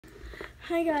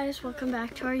Hi guys, welcome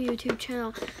back to our YouTube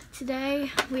channel. Today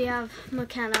we have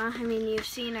McKenna. I mean, you've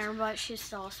seen her, but she's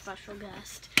still a special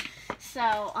guest.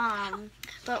 So,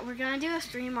 but we're gonna do a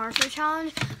stream marker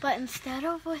challenge, but instead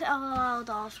of with LOL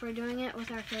dolls, we're doing it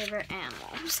with our favorite animal.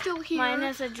 I'm still here. Mine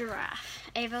is a giraffe.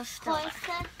 Ava's still there.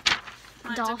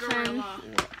 Mine's Dolphin.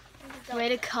 a Way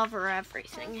to cover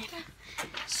everything.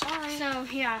 Sorry. So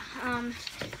yeah,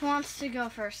 who wants to go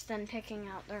first? Then picking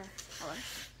out their color.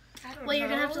 Well, you're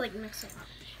gonna have to like mix it up.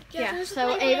 Yeah.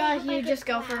 So Ava, you just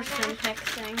go first and pick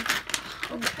thing.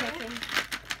 Okay.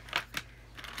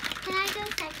 Can I go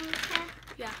second, sir?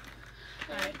 Yeah.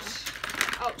 Alright.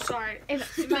 Oh, sorry. Ava,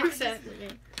 Mix it.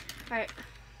 Alright.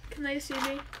 Can they see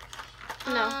me?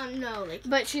 No. No, like.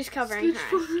 But she's covering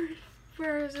her eyes.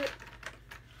 Where is it?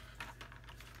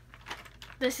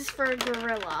 This is for a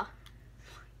gorilla.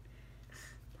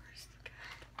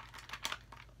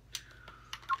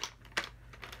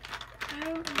 I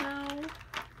don't know.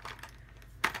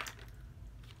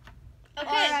 Okay,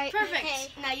 Alright. perfect. Okay.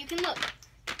 Now you can look.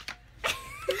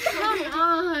 Come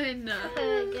on.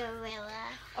 Gorilla.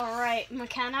 Alright,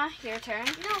 McKenna, your turn.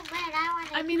 No, but I want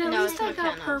to. I mean, at No, least it's I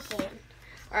got McKenna's. purple.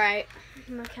 Alright,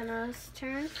 McKenna's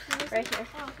turn. Right here.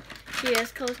 She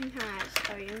is closing her eyes.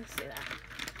 Oh, you can see that.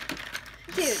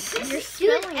 Dude, you're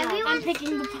spilling all everyone's I'm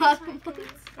picking the doing bottom. something.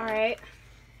 Alright.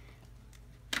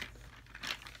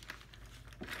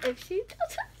 If she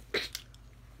doesn't...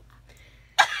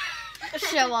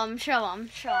 Show 'em.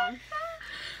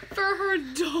 For her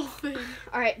dolphin.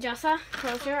 Alright, Jessa,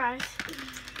 close your eyes.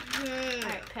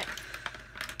 Alright, pick.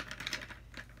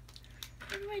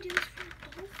 What do I do this for a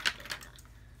dolphin?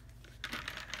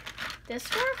 This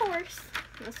for a horse.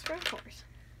 This for a horse.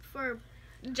 For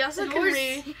Jessa can Horse.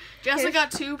 read. Jessa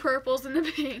got 2 purples and the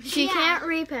pink. She Yeah. can't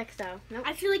repick though. Nope.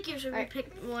 I feel like you should Alright.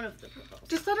 pick one of the purples.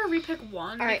 Just let her repick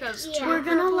one Alright. because Yeah. 2 We're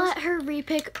gonna purples. let her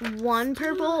repick one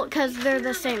purple because they're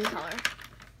the same color.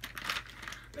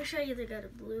 I'm sure you either got a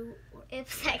blue or.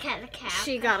 If I got a cap.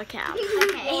 She got a cap.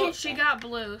 Okay. Well, she got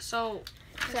blue, so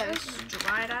So,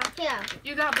 dry it out. Yeah.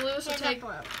 You got blue, so Here's take a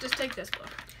blue. just take this blue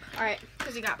alright.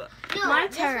 because you got blue. No, My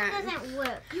this turn. one doesn't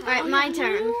work. Alright, my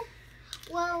turn.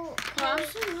 Well, Well,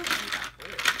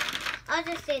 I'll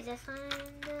just say this one.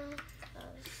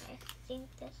 I think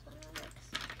this one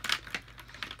works.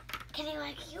 Can you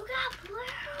you got blue?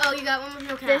 Oh, you got one with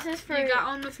no cap. This is for you got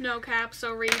one with no cap,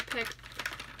 so repick.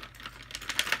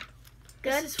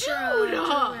 good. This is Dude,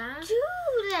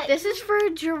 Dude, This is for a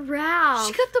giraffe.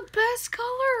 she got the best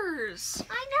colors.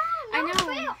 I know. I No, know. for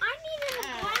real, I need a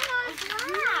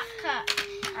black.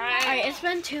 Alright, it's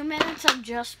been 2 minutes of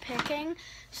just picking,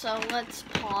 so let's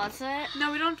pause it.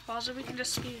 No, we don't pause it. We can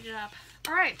just speed it up.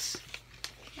 All right,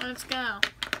 let's go.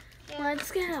 Let's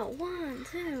go. 1,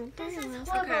 2, 3. This is let's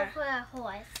horrible Okay. for a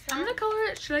horse. I'm gonna color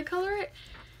it. Should I color it?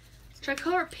 Should I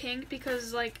color it pink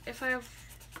because like if I have,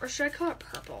 or should I color it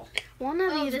purple? One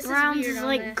of Oh, these this is browns weird is on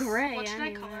like this. gray. What should I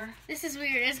anyway. color? This is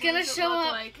weird. It's What gonna does it show look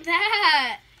up like?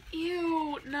 that.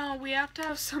 Ew, no, we have to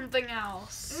have something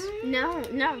else. No,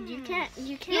 you can't.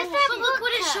 You can't. Use that look- book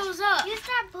when it shows up. Use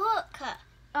that book.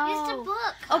 Use the Oh.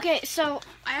 book. Okay, so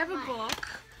I have a book.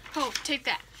 Oh, take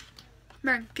that.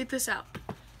 Meryn, get this out.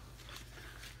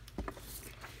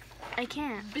 I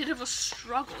can't. Bit of a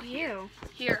struggle here. You.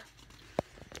 Here.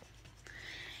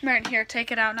 Meryn, here,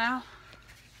 take it out now.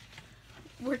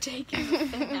 We're taking the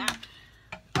thing out.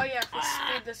 Oh yeah, let's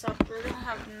speed this up. We're gonna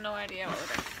have no idea what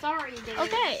we're doing. Sorry, Dave.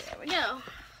 Okay, there we go.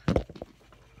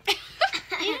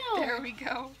 There we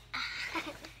go.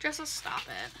 Jessa, stop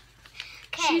it.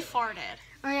 Okay. She farted.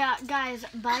 Oh yeah, guys,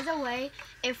 by the way,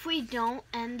 if we don't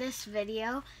end this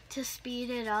video to speed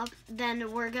it up,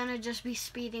 then we're gonna just be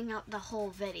speeding up the whole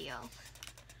video.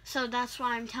 So that's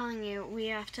why I'm telling you, we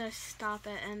have to stop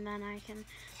it and then I can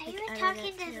So like, you were edit talking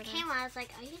it to the together. camera. I was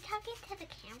like, are you talking to the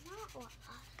camera or us?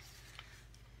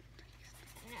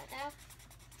 No, though.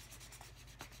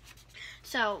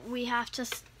 So we have to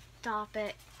stop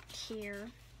it here.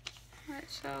 Alright,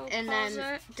 so And pause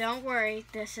then, it. don't worry,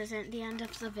 this isn't the end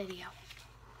of the video.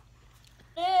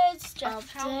 It's just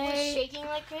Update. shaking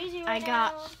like crazy I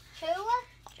got Who?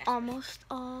 almost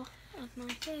all of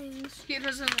my things. He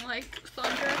doesn't like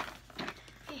thunder.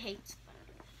 He hates.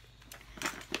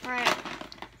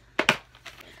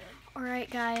 Alright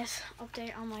guys,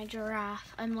 update on my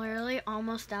giraffe. I'm literally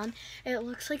almost done. It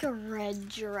looks like a red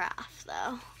giraffe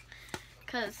though.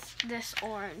 Because this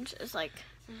orange is like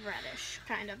reddish,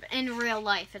 kind of. In real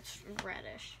life, it's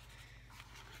reddish.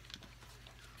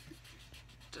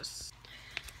 Just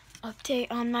Update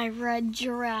on my red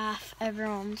giraffe.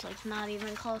 Everyone's like not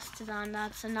even close to done.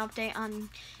 That's an update on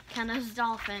Kenna's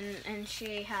dolphin, and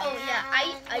she has. Oh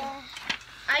yeah,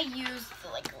 I used the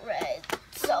like red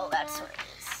that's what it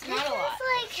is. Not a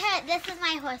lot. This is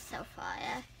my horse so far.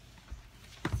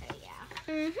 So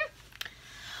yeah.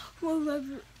 Well,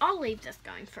 I'll leave this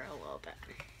going for a little bit.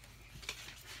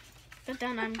 But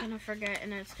then I'm gonna forget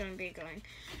and it's gonna be going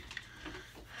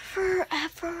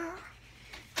forever.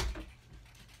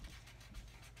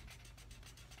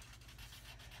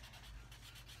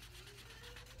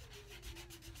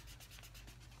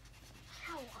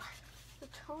 The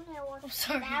toenail was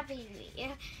stabbing me.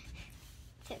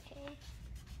 It's okay.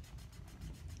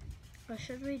 What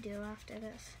should we do after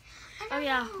this? Oh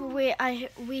yeah,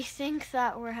 we think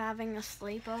that we're having a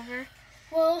sleepover.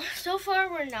 Well, so far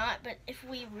we're not, but if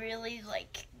we really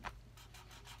like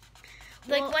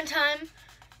one time,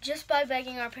 just by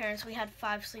begging our parents, we had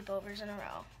 5 sleepovers in a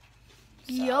row.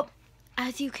 So, Yep.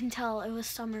 As you can tell, it was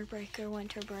summer break or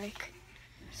winter break.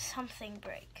 Something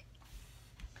break.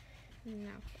 No.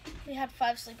 We had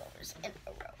 5 sleepovers in a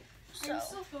row. So, Are you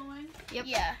still filming? Yep.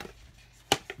 yeah.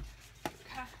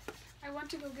 Okay. I went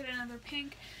to go get another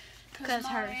pink Because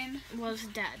hers mine, was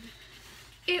dead.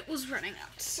 it was running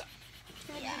out. So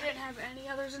Yeah. we didn't have any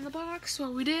others in the box.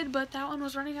 Well, we did, but that one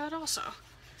was running out also.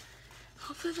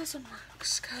 Hopefully this one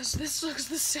works, because this looks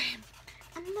the same.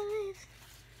 My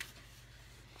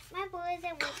blue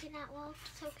isn't working that well,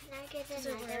 so can I get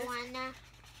another one?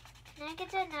 Can I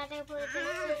get another blue?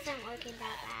 This isn't working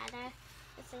that bad.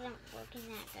 This isn't working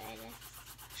that good.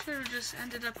 Should have just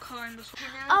ended up coloring this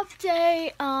one.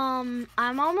 Update,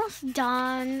 I'm almost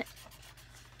done.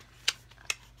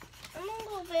 I'm a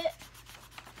little bit.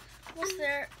 What's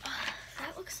there?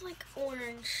 That looks like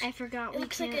orange. I forgot It we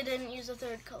looks like I can't. didn't use a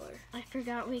 3rd color. I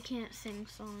forgot we can't sing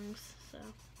songs. So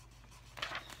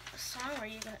What song were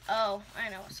you gonna? Oh, I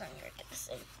know what song you were gonna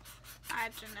sing. I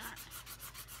do not.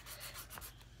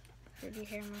 did you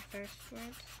hear my first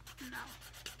words? No.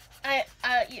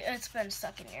 It's been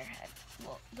stuck in your head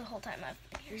the whole time I've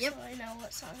been here. Yep. So I know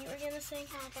what song you were gonna sing.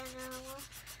 I don't know.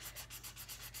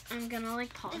 I'm gonna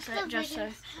like pause It's it the just so.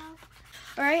 video.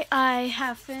 All right, I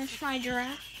have finished my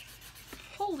giraffe.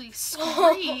 Holy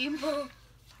scream.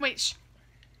 Wait,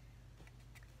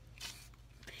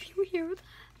 Did you hear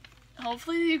that?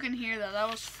 hopefully you can hear that. That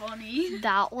was funny.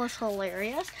 That was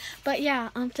hilarious. But yeah,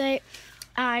 update.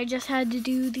 I just had to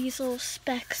do these little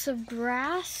specks of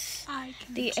grass, I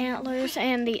can the do antlers,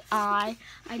 and the eye.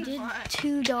 I did What?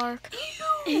 too dark.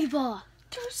 Ew, Ava,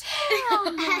 there's hair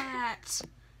on that.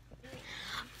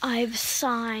 I've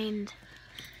signed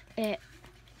it.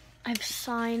 I've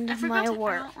signed I forgot my to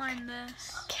work. outline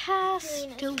this. Cast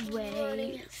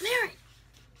away. Meryn.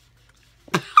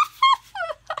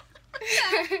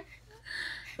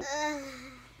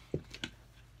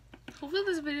 Hopefully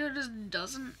this video just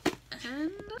doesn't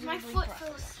end. My foot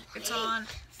feels. It's on.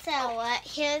 So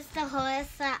here's the horse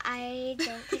that I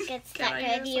don't think it's Can that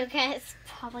I good. use You it? guys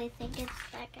probably think it's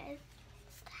that good.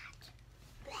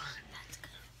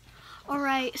 All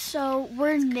right, so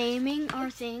we're naming our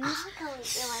things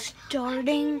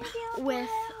starting with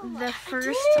the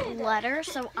first letter.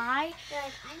 So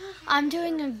I'm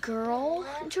doing a girl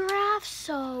giraffe,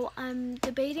 so I'm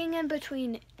debating in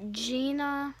between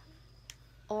Gina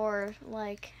or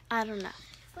like, I don't know.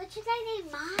 What should I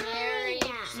name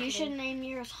mine? You should name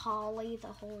yours Holly the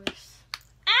horse.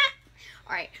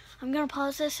 All right, I'm gonna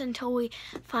pause this until we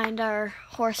find our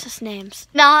horses' names.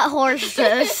 Not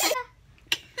horses.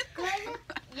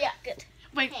 Yeah, good.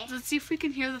 Wait, Okay. let's see if we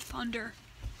can hear the thunder.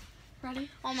 Ready?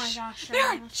 Oh my gosh.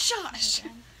 Meryn, shush.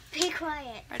 Be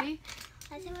quiet. Ready?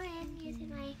 That's why I'm using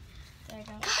my. There you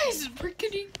go. Guys, we're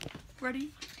getting ready.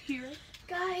 Here.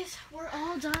 Guys, we're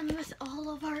all done with all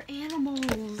of our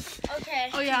animals. Okay.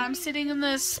 Oh yeah, I'm sitting in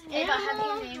this Ava,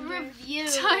 have you named review.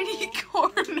 tiny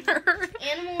corner.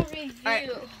 Animal review.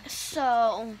 Alright.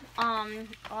 So,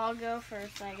 I'll go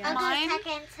first, I guess. I'll Mine? go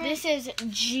second. This is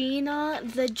Gina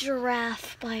the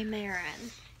Giraffe by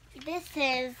Meryn. This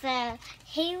is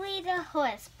Haley the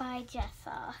Horse by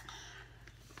Jessa.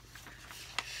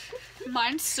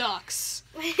 Mine sucks.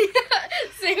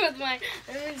 Same with mine.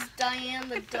 This is Diane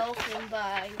the Dolphin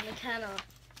by McKenna.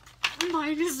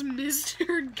 Mine is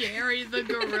Mr. Gary the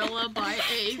Gorilla by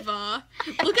Ava.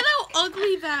 Look at how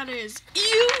ugly that is.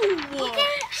 Ew!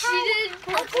 She did.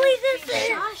 Ugly this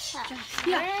is.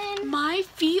 Yeah, my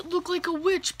feet look like a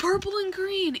witch, purple and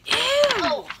green. Ew!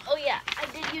 Oh yeah. I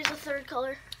did use a 3rd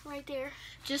color right there.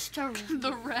 Just to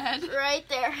The red. Right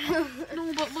there.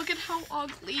 No, but look at how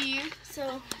ugly.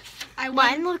 So I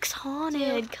Mine looks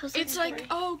haunted because It's like,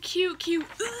 oh, cute.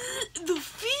 Ugh, the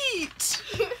feet.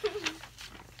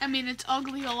 I mean, it's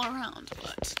ugly all around,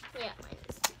 but yeah, mine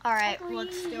is. all right.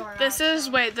 Let's do our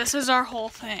this is our whole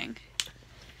thing.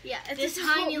 Yeah, it's This a is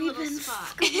tiny what we've little been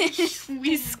spot.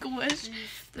 We squished.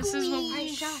 This is what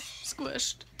we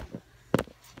squished.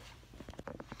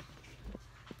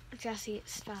 Jesse,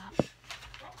 stop.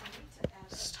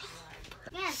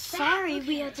 Yes. Sorry,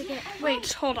 we had to get.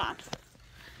 Wait, hold on.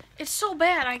 It's so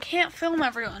bad, I can't film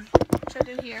everyone. Should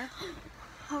I do here?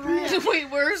 All right. Wait,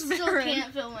 where's Still Meryn?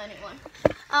 can't film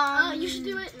anyone. You should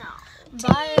do it now.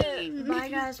 Bye,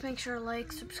 guys. Make sure to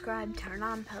like, subscribe, turn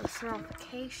on post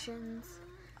notifications.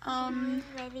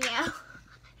 Video.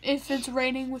 If it's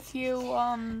raining with you,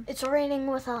 It's raining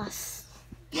with us.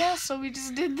 yeah, so we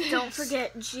just did this. Don't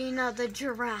forget Gina the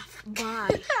giraffe.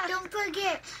 Bye. Don't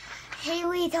forget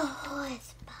Haley the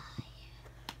horse.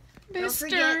 Don't Mr.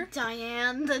 forget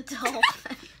Diane the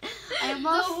dolphin. I The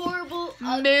almost. horrible,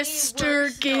 ugly, Mr.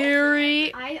 worst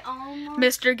Gary. I almost.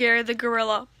 Mr. Gary the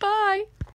gorilla. Bye.